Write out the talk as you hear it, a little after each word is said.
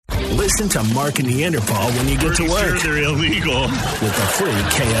Listen to Mark and Neanderthal when you get to work. Sure they're illegal. With the free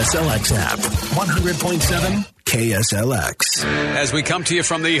KSLX app. 100.7 KSLX. As we come to you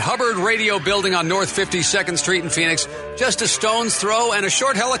from the Hubbard Radio Building on North 52nd Street in Phoenix, just a stone's throw and a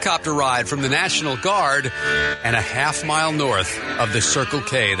short helicopter ride from the National Guard and a half-mile north of the Circle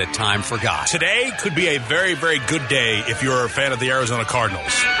K that time forgot. Today could be a very, very good day if you're a fan of the Arizona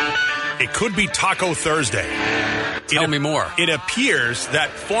Cardinals. It could be Taco Thursday. Tell me more. It appears that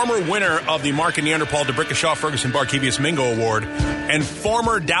former winner of the Mark and Neanderthal DeBrickashaw Ferguson Barkevius Mingo Award and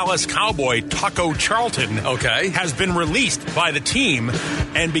former Dallas Cowboy Taco Charlton has been released by the team.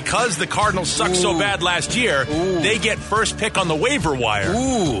 And because the Cardinals sucked so bad last year, they get first pick on the waiver wire.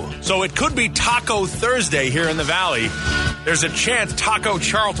 So it could be Taco Thursday here in the Valley. There's a chance Taco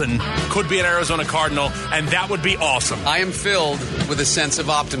Charlton could be an Arizona Cardinal, and that would be awesome. I am filled with a sense of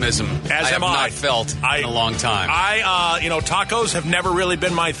optimism. As I have not felt in a long time. Tacos have never really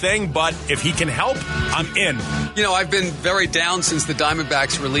been my thing, but if he can help, I'm in. You know, I've been very down since the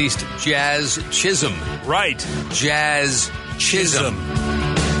Diamondbacks released Jazz Chisholm. Right. Jazz Chisholm.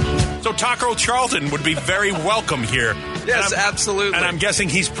 So Taco Charlton would be very welcome here. Yes, absolutely. And I'm guessing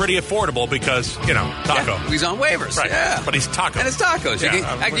he's pretty affordable because, Taco. Yeah, he's on waivers. Right. Yeah. But he's Taco. And it's tacos.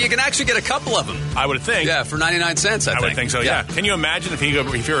 Yeah. You can actually get a couple of them. I would think. Yeah, for 99 cents, I think. I would think so, yeah. Can you imagine if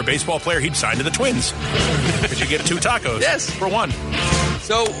you're a baseball player, he'd sign to the Twins? Because you get 2 tacos. Yes. For 1.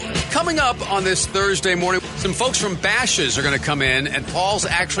 So, coming up on this Thursday morning, some folks from Bash's are going to come in, and Paul's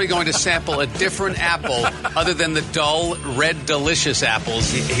actually going to sample a different apple other than the dull, red, delicious apples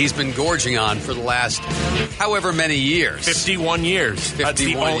he's been gorging on for the last however many years. 51 years.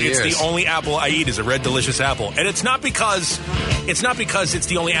 51 years. It's the only apple I eat is a red, delicious apple. And it's not because it's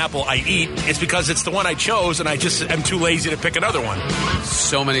the only apple I eat. It's because it's the one I chose, and I just am too lazy to pick another one.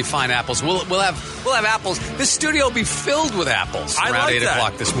 So many fine apples. We'll have apples. This studio will be filled with apples around 8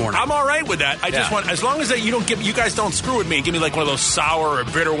 o'clock this morning. I'm all right with that. I just want, as long as you guys don't screw with me and give me like one of those sour or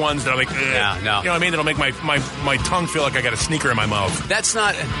bitter ones that I'm like, no. You know what I mean? That'll make my tongue feel like I got a sneaker in my mouth. That's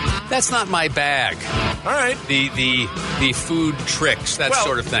not my bag. All right. The food tricks,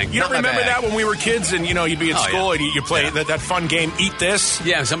 sort of thing. You don't remember that when we were kids and, you'd be in school and you play that fun game, Eat This?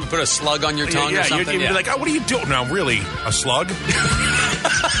 Yeah, someone put a slug on your tongue or something. You'd be like, oh, what are you doing? No, really? A slug?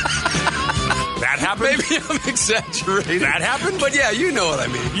 That happened? Maybe I'm exaggerating. That happened? But yeah, you know what I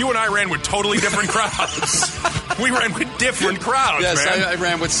mean. You and I ran with totally different crowds. We ran with different crowds, yes, man. I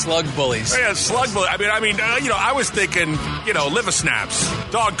ran with slug bullies. Yeah, slug bullies. I was thinking, liver snaps,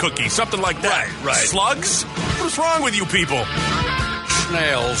 dog cookies, something like that. Right. Slugs? What's wrong with you people?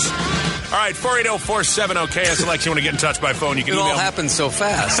 Snails. All right, 480-470-KSLX. You want to get in touch by phone, you can email. It all happened so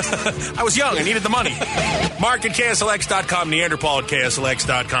fast. I was young. I needed the money. Mark at KSLX.com, Neanderthal at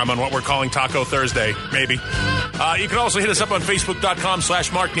KSLX.com on what we're calling Taco Thursday, maybe. You can also hit us up on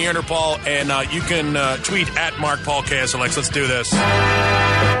Facebook.com/Mark Neanderthal, and you can tweet at MarkPaulKSLX. Let's do this.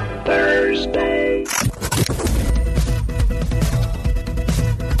 Thursday.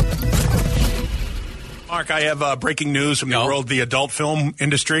 Mark, I have breaking news from the world of the adult film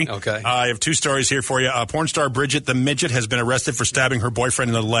industry. Okay. I have 2 stories here for you. Porn star Bridget the Midget has been arrested for stabbing her boyfriend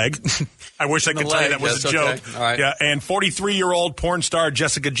in the leg. I wish I could tell you that was a joke. All right. Yeah, and 43-year-old porn star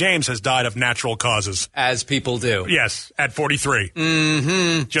Jessica James has died of natural causes. As people do. Yes, at 43.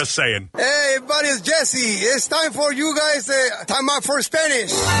 Mm-hmm. Just saying. Hey, everybody, it's Jesse. It's time for you guys time out for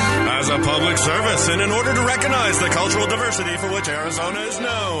Spanish. As a public service and in order to recognize the cultural diversity for which Arizona is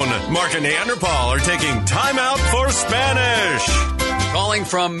known, Mark and Neanderthal are taking time out for Spanish. Calling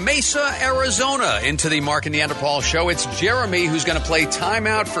from Mesa, Arizona, into the Mark and Neanderthal show, it's Jeremy who's going to play Time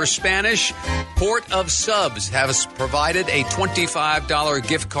Out for Spanish. Port of Subs has provided a $25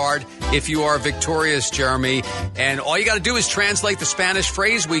 gift card if you are victorious, Jeremy. And all you got to do is translate the Spanish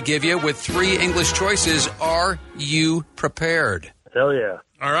phrase we give you with 3 English choices. Are you prepared? Hell yeah.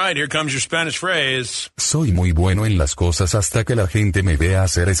 All right, here comes your Spanish phrase. Soy muy bueno en las cosas hasta que la gente me vea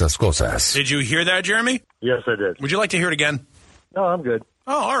hacer esas cosas. Did you hear that, Jeremy? Yes, I did. Would you like to hear it again? No, I'm good.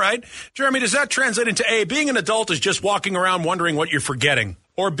 Oh, all right. Jeremy, does that translate into A, being an adult is just walking around wondering what you're forgetting?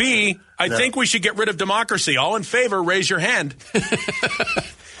 Or B, I think we should get rid of democracy. All in favor, raise your hand.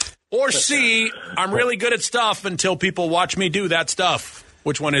 Or C, I'm really good at stuff until people watch me do that stuff.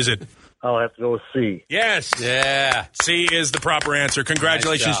 Which one is it? I'll have to go with C. Yes. Yeah. C is the proper answer.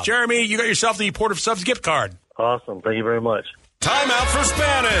 Congratulations, Nice job. Jeremy. You got yourself the Port of Subs gift card. Awesome. Thank you very much. Time out for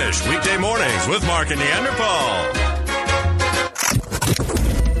Spanish. Weekday mornings with Mark and Neanderthal.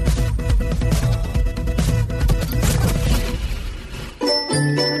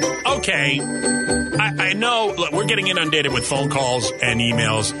 Okay. I know, look, we're getting inundated with phone calls and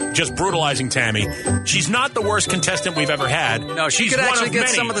emails, just brutalizing Tammy. She's not the worst contestant we've ever had. No, she She's could one actually of get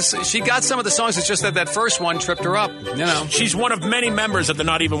many. some of the. She got some of the songs. It's just that first one tripped her up. You know, She's one of many members of the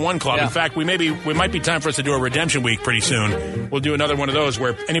Not Even One Club. Yeah. In fact, we might be time for us to do a redemption week pretty soon. We'll do another one of those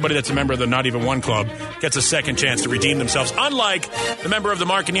where anybody that's a member of the Not Even One Club gets a second chance to redeem themselves. Unlike the member of the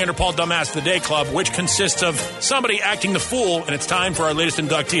Mark and Neanderthal Dumbass of the Day Club, which consists of somebody acting the fool, and it's time for our latest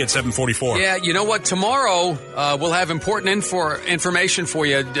inductee at 7:44. Yeah, you know what? Tomorrow we'll have important information for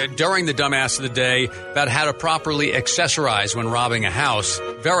you during the Dumbass of the Day about how to properly accessorize when robbing a house.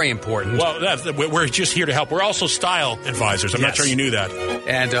 Very important. Well, we're just here to help. We're also style advisors. I'm not sure you knew that.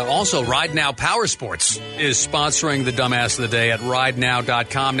 And also, Ride Now Power Sports is sponsoring the Dumbass of the Day at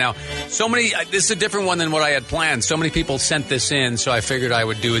RideNow.com. Now, this is a different one than what I had planned. So many people sent this in, so I figured I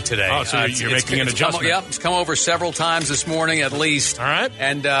would do it today. Oh, so you're making an adjustment. Yep, it's come over several times this morning at least. All right.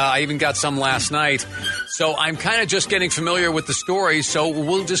 And I even got some last night. So I'm kind of just getting familiar with the story, so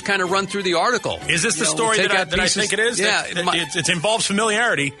we'll just kind of run through the article. Is this the story we'll that I think it is? Yeah. It involves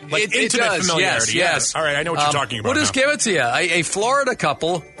familiarity, like It intimate does, familiarity. yes. All right, I know what you're talking about. We'll just give it to you. A Florida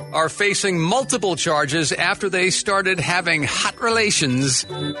couple are facing multiple charges after they started having hot relations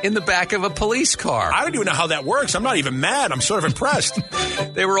in the back of a police car. I don't even know how that works. I'm not even mad. I'm sort of impressed.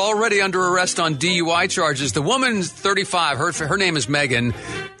 They were already under arrest on DUI charges. The woman's 35. Her name is Megan.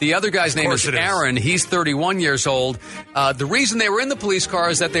 The other guy's name is Aaron. He's 31 years old. The reason they were in the police car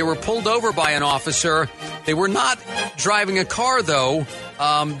is that they were pulled over by an officer. They were not driving a car, though.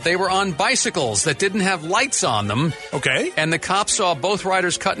 They were on bicycles that didn't have lights on them. Okay. And the cops saw both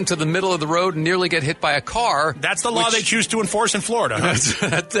riders cut into the middle of the road and nearly get hit by a car. That's the law they choose to enforce in Florida.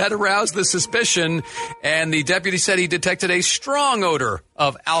 Huh? That aroused the suspicion, and the deputy said he detected a strong odor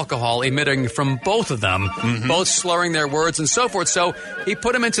of alcohol emitting from both of them, both slurring their words and so forth. So he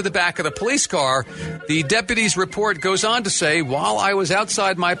put him into the back of the police car. The deputy's report goes on to say, while I was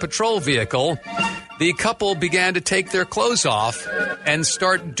outside my patrol vehicle, the couple began to take their clothes off and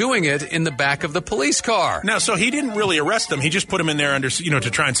start doing it in the back of the police car. Now, so he didn't really arrest them. He just put them in there to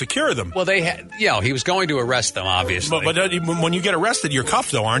try and secure them. Well, he was going to arrest them, obviously. But when you get arrested, you're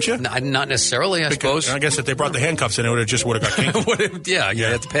cuffed, though, aren't you? Not necessarily, I suppose. I guess if they brought the handcuffs in, it just would have got kinky. You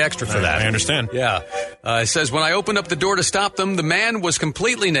have to pay extra for that. I understand. Yeah. It says, when I opened up the door to stop them, the man was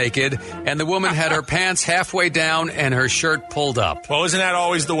completely naked, and the woman had her pants halfway down and her shirt pulled up. Well, isn't that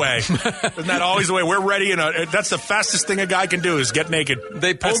always the way? Isn't that always the way? We're ready, that's the fastest thing a guy can do is get naked.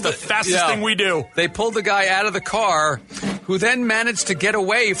 That's the fastest thing we do. They pulled the guy out of the car, who then managed to get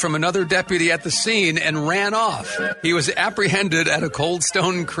away from another deputy at the scene and ran off. He was apprehended at a Cold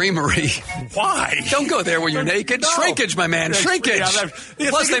Stone Creamery. Why? Don't go there when you're naked. No. Shrinkage, my man. Shrinkage. Yeah,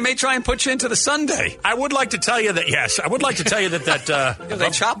 Plus, they may try and put you into the Sunday. I would like to tell you that, yes. I would like to tell you that they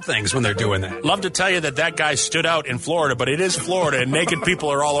chop things when they're doing that. Love to tell you that guy stood out in Florida, but it is Florida, and naked people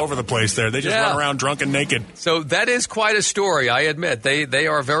are all over the place there. They just run around drunk and naked. So that is quite a story, I admit. They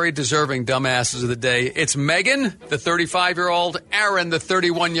are very deserving dumbasses of the day. It's Megan, the 35-year-old, Aaron, the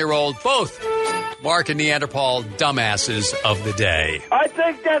 31-year-old, both Mark and Neanderthal dumbasses of the day. I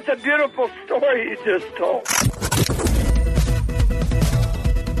think that's a beautiful story you just told.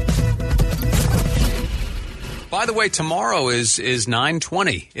 By the way, tomorrow is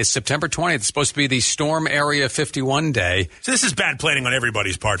 9/20. It's September 20th. It's supposed to be the Storm Area 51 day. So this is bad planning on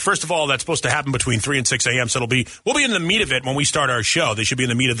everybody's part. First of all, that's supposed to happen between 3 and 6 a.m., so we'll be in the meat of it when we start our show. They should be in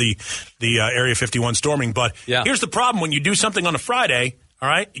the meat of the Area 51 storming. But here's the problem. When you do something on a Friday, all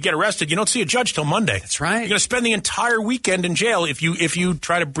right, you get arrested, you don't see a judge till Monday. That's right. You're going to spend the entire weekend in jail if you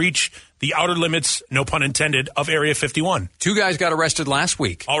try to breach the outer limits, no pun intended, of Area 51. 2 guys got arrested last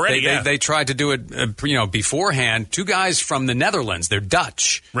week. Already, They tried to do it, beforehand. 2 guys from the Netherlands. They're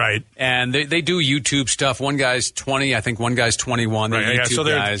Dutch. Right. And they do YouTube stuff. One guy's 20. I think one guy's 21. They're YouTube so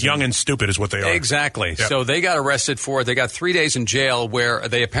they're guys. young and stupid is what they are. Exactly. Yep. So they got arrested for it. They got 3 days in jail where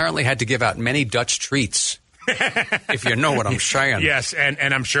they apparently had to give out many Dutch treats. If you know what I'm saying. Yes, and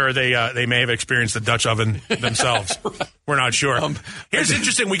I'm sure they may have experienced the Dutch oven themselves. We're not sure. Here's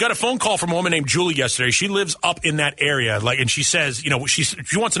interesting. We got a phone call from a woman named Julie yesterday. She lives up in that area, and she says,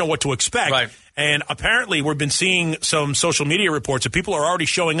 she wants to know what to expect. Right. And apparently, we've been seeing some social media reports that people are already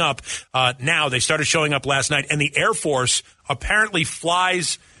showing up now. They started showing up last night, and the Air Force apparently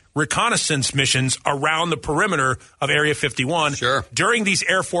flies reconnaissance missions around the perimeter of Area 51. Sure. During these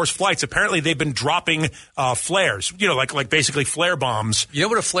Air Force flights, apparently they've been dropping flares, like basically flare bombs. You know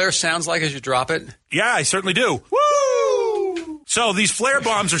what a flare sounds like as you drop it? Yeah, I certainly do. Woo! So these flare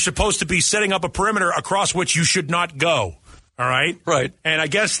bombs are supposed to be setting up a perimeter across which you should not go. All right? Right. And I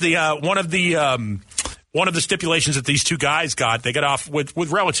guess the one of the one of the stipulations that these two guys got, they got off with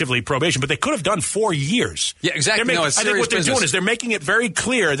relatively probation, but they could have done 4 years. Yeah, exactly. I think what they're doing is they're making it very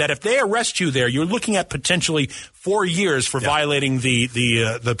clear that if they arrest you there, you're looking at potentially 4 years for violating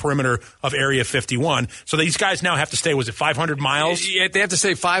the perimeter of Area 51. So these guys now have to stay, was it 500 miles? Yeah, they have to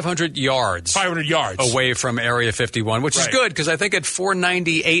stay 500 yards. 500 yards. Away from Area 51, which is good because I think at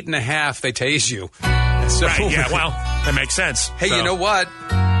 498 and a half, they tase you. So, right, yeah, well, that makes sense. Hey, you know what?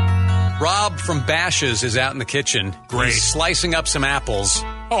 Rob from Bash's is out in the kitchen. Great. He's slicing up some apples.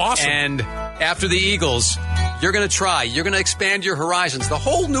 Oh, awesome. And after the Eagles, you're going to try. You're going to expand your horizons. The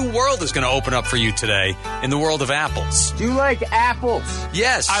whole new world is going to open up for you today in the world of apples. Do you like apples?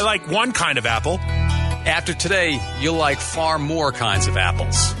 Yes. I like one kind of apple. After today, you'll like far more kinds of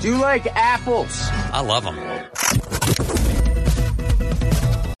apples. Do you like apples? I love them.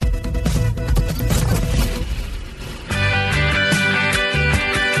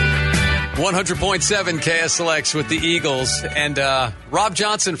 100.7 KSLX with the Eagles, and Rob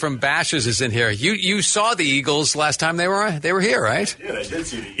Johnson from Bash's is in here. You saw the Eagles last time they were here, right? Yeah, I did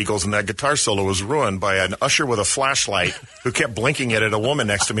see the Eagles, and that guitar solo was ruined by an usher with a flashlight who kept blinking it at a woman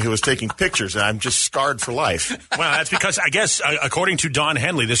next to me who was taking pictures, and I'm just scarred for life. Well, that's because, I guess, according to Don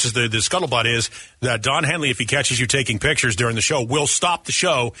Henley, this is the scuttlebutt is that Don Henley, if he catches you taking pictures during the show, will stop the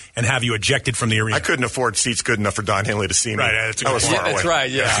show and have you ejected from the arena. I couldn't afford seats good enough for Don Henley to see me. Right, that's a good I was point. far away. That's right,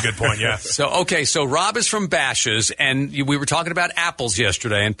 yeah. That's a good point, yeah. So Rob is from Bash's, and we were talking about apples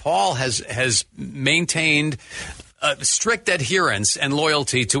yesterday, and Paul has maintained strict adherence and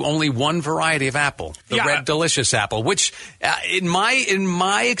loyalty to only one variety of apple, the Red Delicious apple, which in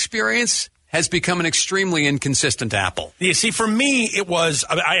my experience has become an extremely inconsistent apple. Yeah, see, for me, it was,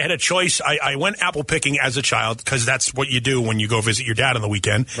 I had a choice. I went apple picking as a child because that's what you do when you go visit your dad on the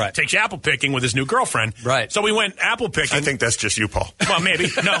weekend. Right. Takes you apple picking with his new girlfriend. Right. So we went apple picking. I think that's just you, Paul. Well, maybe.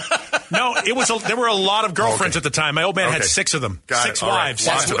 No, there were a lot of girlfriends at the time. My old man had 6 of them. Got 6 it. All right. wives.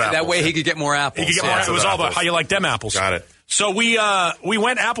 Lots of apples. That way he could get more apples. He could get more. It was all about how you like them apples. Got it. So we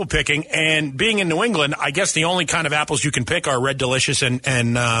went apple picking, and being in New England, I guess the only kind of apples you can pick are Red Delicious and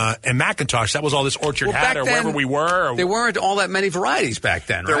McIntosh. That was all this Orchard had, or wherever we were. There weren't all that many varieties back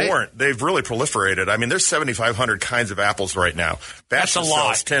then, There right? weren't. They've really proliferated. I mean, there's 7,500 kinds of apples right now. That's a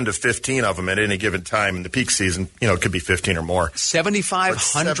lot. Sells 10 to 15 of them at any given time. In the peak season, it could be 15 or more.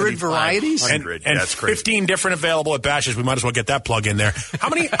 7,500 varieties? And that's crazy. 15 different available at Bash's. We might as well get that plug in there. How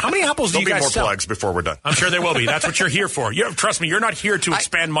many apples do you guys There'll be more sell? plugs before we're done. I'm sure there will be. That's what you're here for. Trust me, you're not here to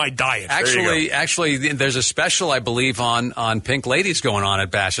expand my diet. Actually, there's a special, I believe, on Pink Ladies going on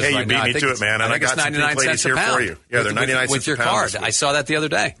at Bash's Hey, you right beat now. me to it, man. And I got some 99 Pink Ladies cents a here pound for you. Yeah, they're 99 cents with your a pound card. this week. I saw that the other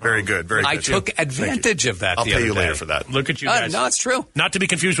day. Very good. Very good. I took advantage of that I'll the pay other you day. later for that. Look at you guys. No, it's true. Not to be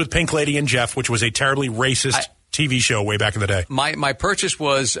confused with Pink Lady and Jeff, which was a terribly racist TV show way back in the day. My purchase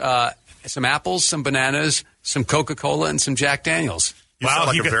was some apples, some bananas, some Coca-Cola, and some Jack Daniels. You sound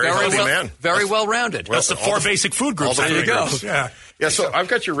like a very healthy man. Very well rounded. That's the 4 basic food groups. There you go. Yeah. Yeah, so I've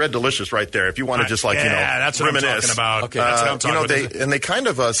got your Red Delicious right there. If you want to just that's what reminisce. I'm talking about. Okay. That's what I'm talking about. They kind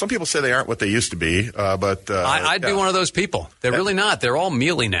of, some people say they aren't what they used to be, but I'd be one of those people. They're really not. They're all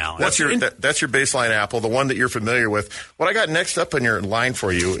mealy now. That's your baseline apple, the one that you're familiar with. What I got next up in your line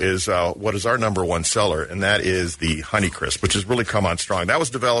for you is what is our number one seller, and that is the Honeycrisp, which has really come on strong. That was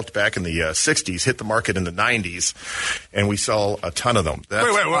developed back in the 60s, hit the market in the 90s, and we sell a ton of them. Wait.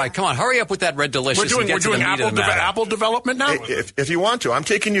 All right, come on, hurry up with that Red Delicious. We're doing apple development now? If you want to, I'm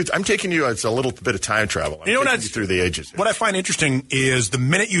taking you. It's a little bit of time travel. I'm taking you through the ages. What I find interesting is the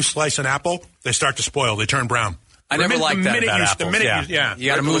minute you slice an apple, they start to spoil. They turn brown. I never liked that about apples. You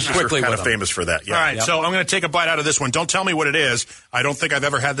got to move quickly with kind them. of famous for that. Yeah. All right, so I'm going to take a bite out of this one. Don't tell me what it is. I don't think I've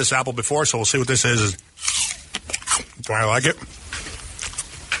ever had this apple before, so we'll see what this is. Do I like it?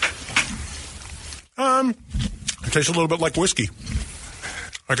 It tastes a little bit like whiskey,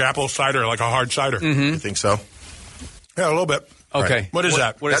 like apple cider, like a hard cider. Mm-hmm. You think so? Yeah, a little bit. Okay. Right. What is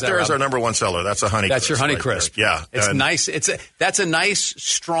that? What is that? There is our number one seller. That's a Honeycrisp. That's your Honeycrisp. Right, yeah. It's nice. That's a nice,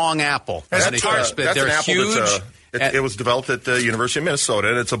 strong apple. That's They're an apple huge. It was developed at the University of Minnesota,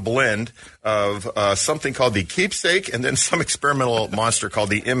 and it's a blend of something called the Keepsake and then some experimental monster called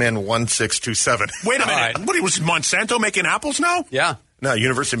the MN1627. Wait a minute. Right. What was Monsanto making apples now? Yeah. No,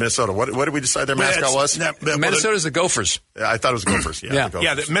 University of Minnesota. What did we decide their mascot was? Minnesota's the Gophers. I thought it was Gophers. Yeah. The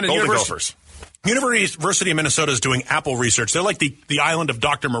Gophers. Golden Gophers. University of Minnesota is doing apple research. They're like the island of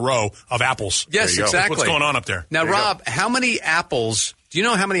Dr. Moreau of apples. Yes, exactly. That's what's going on up there. Now, Rob, how many apples? Do you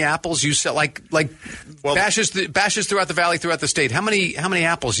know how many apples you sell? Like bashes throughout the valley, throughout the state. How many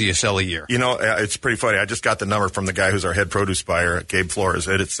apples do you sell a year? It's pretty funny. I just got the number from the guy who's our head produce buyer, Gabe Flores.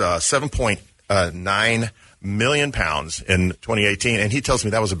 It's 7.9 million pounds in 2018, and he tells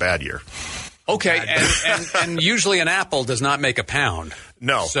me that was a bad year. Okay, and usually an apple does not make a pound.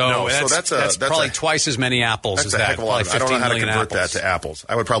 No, so that's probably twice as many apples as a that. Heck of a lot. I don't know how to convert apples. that to apples.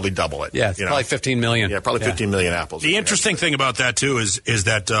 I would probably double it. Yeah, it's probably 15 million. Yeah, probably 15 million apples. The interesting thing about that too is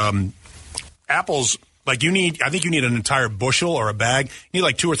that apples, like I think you need an entire bushel or a bag. You need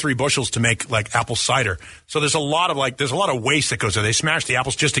like 2 or 3 bushels to make like apple cider. So there's a lot of waste that goes there. They smash the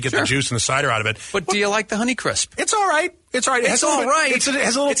apples just to get the juice and the cider out of it. But do you like the Honeycrisp? It's all right. It's all right. It has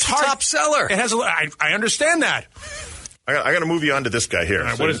a little It's tart. the top seller. It has a little. I understand that. I got to move you on to this guy here.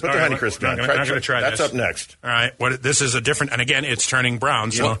 Right, so put the Honeycrisp on. I'm going to try That's this. up next. All right. This is a different, and again, it's turning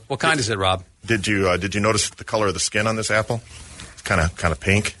brown. So what kind is it, Rob? Did you notice the color of the skin on this apple? It's kind of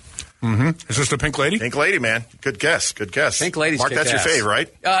pink. Mm-hmm. Is this the Pink Lady? Pink Lady, man. Good guess. Pink Lady's Mark, that's kick-ass. your fave, right?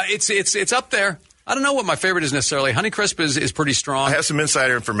 It's up there. I don't know what my favorite is necessarily. Honeycrisp is pretty strong. I have some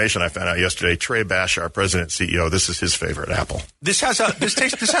insider information I found out yesterday. Trey Bash, our president and CEO, this is his favorite apple. This has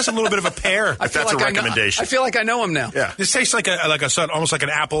a little bit of a pear. If that's a recommendation. I feel like I know him now. Yeah. This tastes like almost like an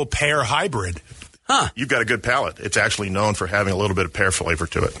apple pear hybrid. Huh. You've got a good palate. It's actually known for having a little bit of pear flavor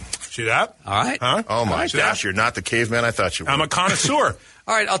to it. See that? All right. Huh? Oh my gosh, you're not the caveman I thought you were. I'm a connoisseur.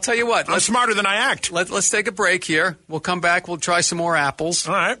 All right, I'll tell you what. I'm smarter than I act. Let's take a break here. We'll come back. We'll try some more apples.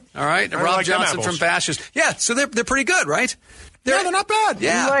 All right. And I Rob like them Johnson apples. from Bash's. Yeah, so they're pretty good, right? They're not bad.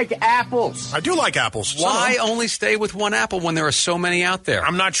 Yeah. You like apples. I do like apples. Why only stay with one apple when there are so many out there?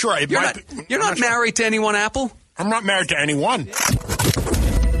 I'm not sure. You're not married to any one apple? I'm not married to anyone.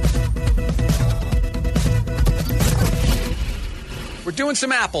 We're doing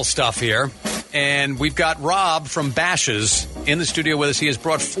some apple stuff here, and we've got Rob from Bash's in the studio with us. He has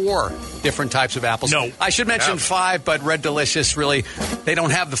brought 4 different types of apples. No. I should mention 5, but Red Delicious, really, they don't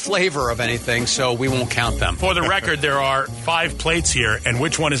have the flavor of anything, so we won't count them. For the record, there are 5 plates here, and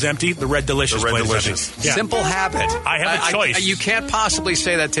which one is empty? The Red Delicious plate is empty. Yeah. Simple habit. I have a choice. You can't possibly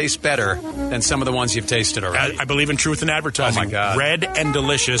say that tastes better than some of the ones you've tasted already. I believe in truth in advertising. Oh, my God. Red and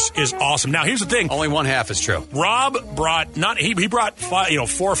Delicious is awesome. Now, here's the thing. Only one half is true. Rob brought he brought 4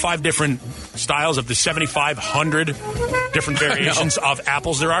 or 5 different styles of the 7,500 different variations of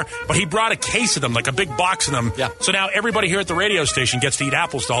apples there are, but he brought a case of them, like a big box of them. Yeah. So now everybody here at the radio station gets to eat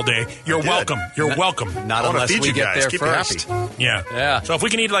apples all day. You're welcome. You're welcome. Not unless we get there Keep you first. happy. Yeah. So if we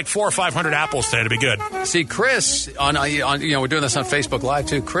can eat like 400 or 500 apples today, it'd be good. See, Chris, on we're doing this on Facebook Live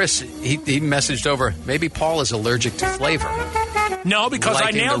too. Chris, he messaged over, maybe Paul is allergic to flavor. No, because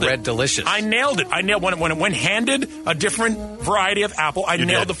I nailed the it. Red Delicious. I nailed it. When handed a different variety of apple, I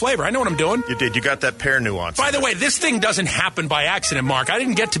nailed the flavor. I know what I'm doing. You did. You got that pear nuance. By the way, this thing doesn't happen by accident, Mark. I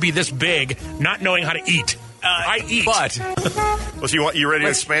didn't get to be this big not knowing how to eat. I eat. But well, you ready to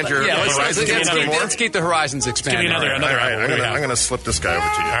expand your horizons? Let's keep the horizons expanded. Give me another apple. I'm going to slip this guy over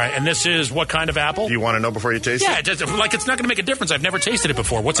to you. All right, and this is what kind of apple? Do you want to know before you taste Yeah, it? it's not going to make a difference. I've never tasted it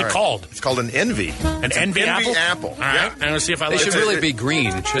before. What's it called? It's called an Envy. An Envy apple? All right, Yeah. I'm going to see if I They like should it. really be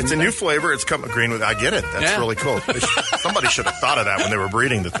green. It's a new flavor. It's come green with. I get it. That's really cool. Somebody should have thought of that when they were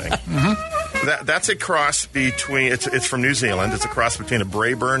breeding the thing. Mm-hmm. That's a cross between. It's from New Zealand. It's a cross between a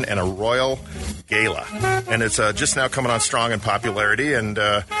Braeburn and a Royal Gala, and it's just now coming on strong in popularity and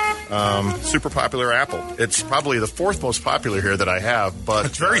super popular apple. It's probably the 4th most popular here that I have, but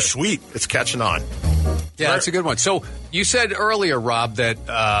it's very sweet. It's catching on. Yeah, that's a good one. So you said earlier, Rob, that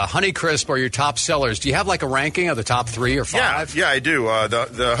Honeycrisp are your top sellers. Do you have like a ranking of the top 3 or 5? Yeah, I do.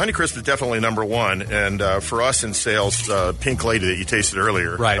 The Honeycrisp is definitely number 1, and for us in sales, Pink Lady that you tasted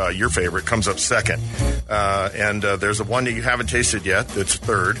earlier, right. Your favorite, comes up 2nd. And there's one that you haven't tasted yet that's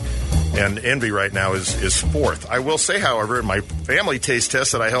 3rd. And Envy right now is 4th. I will say, however, in my family taste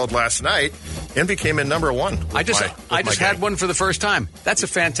test that I held last night, Envy came in number 1. I just had one for the first time. That's a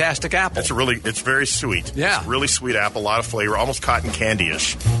fantastic apple. It's very sweet. Yeah. It's a really sweet apple, a lot of flavor, almost cotton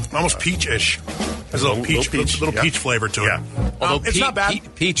candy-ish. Almost peach-ish. There's a little peach flavor to it. Although it's not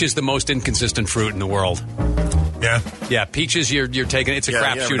bad. Peach is the most inconsistent fruit in the world. Yeah, peaches you're taking. It's a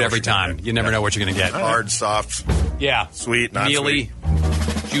crapshoot every time. You never know what you're going to get. Hard, soft. Yeah, sweet, not mealy,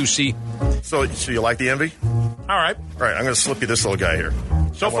 juicy. So you like the Envy? All right. I'm going to slip you this little guy here.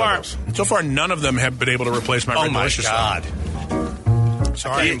 So far, none of them have been able to replace my Red Delicious. Oh my God!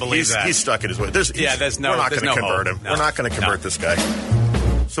 Sorry, I didn't believe that. He's stuck in his way. We're not going to convert him. No. We're not going to convert this guy.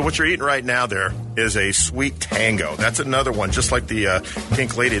 So what you're eating right now there is a Sweet Tango. That's another one, just like the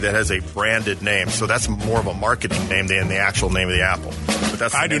Pink Lady, that has a branded name. So that's more of a marketing name than the actual name of the apple. But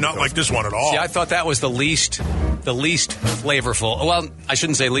that's I do not like this one at all. See, I thought that was the least flavorful. Well, I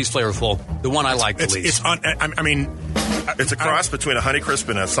shouldn't say least flavorful. The one I like the least. It's a cross between a Honeycrisp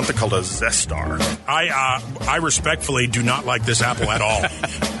and something called a Zestar. I respectfully do not like this apple at all.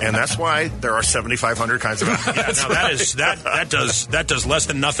 And that's why there are 7,500 kinds of apples. That does less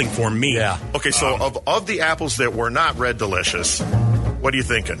than nothing for me. Yeah. Okay, so of the apples that were not Red Delicious, what are you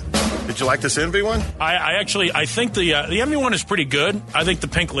thinking? Did you like this Envy one? I think the Envy one is pretty good. I think the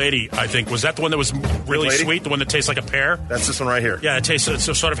Pink Lady, was that the one that was really sweet? The one that tastes like a pear? That's this one right here. Yeah, it's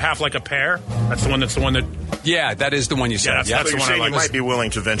sort of half like a pear. That's the one that... Yeah, that is the one you said. Yeah, that's the one I like. You might be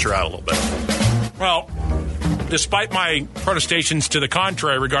willing to venture out a little bit. Well, despite my protestations to the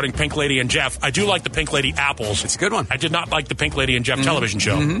contrary regarding Pink Lady and Jeff, I do like the Pink Lady apples. It's a good one. I did not like the Pink Lady and Jeff television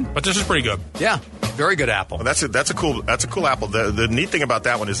show, but this is pretty good. Yeah, very good apple. Well, that's a cool apple. The neat thing about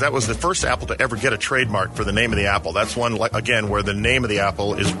that one is that was the first apple to ever get a trademark for the name of the apple. That's one, again, where the name of the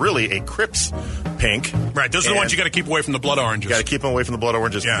apple is really a Crips Pink. Right, those are the ones you got to keep away from the blood oranges. You got to keep them away from the blood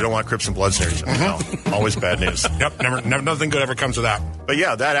oranges. Yeah. You don't want Crips and Bloods near you. No, always bad news. Yep, never, nothing good ever comes of that. But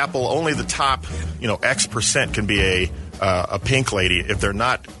yeah, that apple, only the top, X% can be a Pink Lady. If they're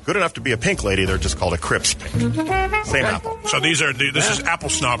not good enough to be a Pink Lady, they're just called a Crips Pink. Same apple. So this is apple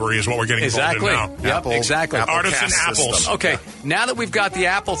snobbery is what we're getting involved in now. Yep, exactly. Artisan apples. System. Okay, now that we've got the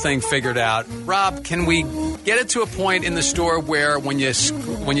apple thing figured out, Rob, can we get it to a point in the store where when you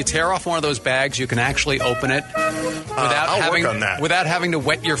tear off one of those bags, you can actually open it without having to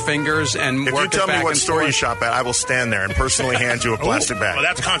wet your fingers and if work you tell me what store you shop at, I will stand there and personally hand you a plastic bag. Well,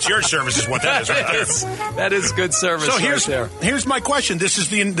 that's concierge service is what that is right there. That is good service. So here's my question. This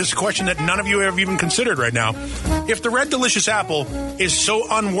is a question that none of you have even considered right now. If the Red Delicious apple is so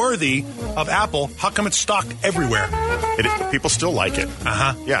unworthy of apple, how come it's stocked everywhere? People still like it.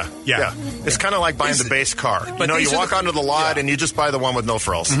 Yeah. It's kind of like buying the base car. But you walk onto the lot and you just buy the one with no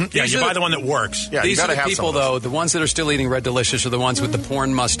frills. Mm-hmm. Yeah, you buy the one that works. Yeah, these are the people, though, the ones that are still eating Red Delicious are the ones with the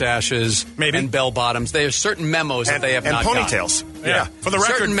porn mustaches and bell bottoms. There are certain memos that they have not gotten. And ponytails. Yeah. For the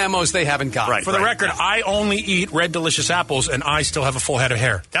record, certain memos they haven't gotten. Right, for the record, I only eat Red Delicious apples, and I still have a full head of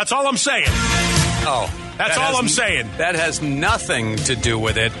hair. That's all I'm saying. Oh. That's all I'm saying. That has nothing to do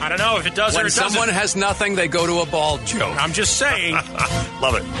with it. I don't know if it does or it doesn't. When someone has nothing, they go to a bald joke. I'm just saying.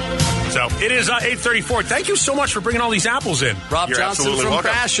 Love it. So, it is 8:34. Thank you so much for bringing all these apples in. Rob Johnson from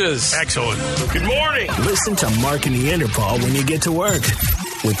Crashes. Excellent. Good morning. Listen to Mark and Neanderthal when you get to work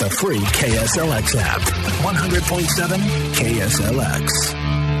with the free KSLX app. 100.7 KSLX.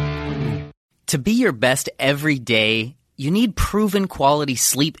 To be your best every day, you need proven quality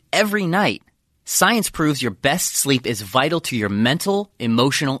sleep every night. Science proves your best sleep is vital to your mental,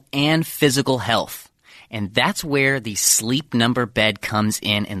 emotional, and physical health. And that's where the Sleep Number bed comes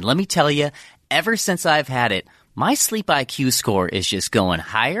in. And let me tell you, ever since I've had it, my sleep IQ score is just going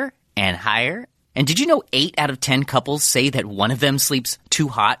higher and higher. And did you know 8 out of 10 couples say that one of them sleeps too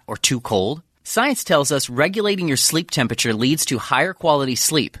hot or too cold? Science tells us regulating your sleep temperature leads to higher quality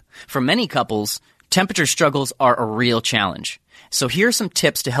sleep. For many couples, temperature struggles are a real challenge. So here are some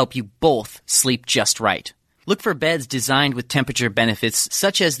tips to help you both sleep just right. Look for beds designed with temperature benefits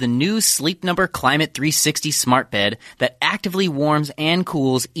such as the new Sleep Number Climate 360 smart bed that actively warms and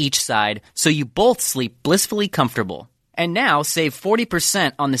cools each side so you both sleep blissfully comfortable. And now save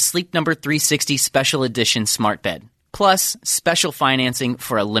 40% on the Sleep Number 360 Special Edition smart bed. Plus, special financing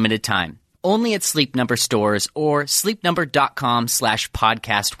for a limited time. Only at Sleep Number stores or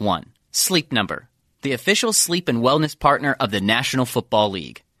sleepnumber.com/podcast1. Sleep Number, the official sleep and wellness partner of the National Football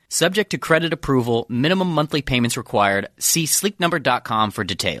League. Subject to credit approval, minimum monthly payments required. See sleepnumber.com for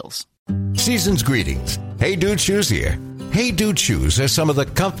details. Season's greetings. Hey Dude Shoes here. Hey Dude Shoes are some of the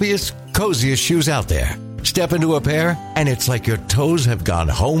comfiest, coziest shoes out there. Step into a pair, and it's like your toes have gone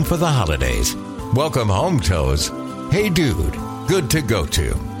home for the holidays. Welcome home, toes. Hey Dude, good to go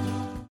to.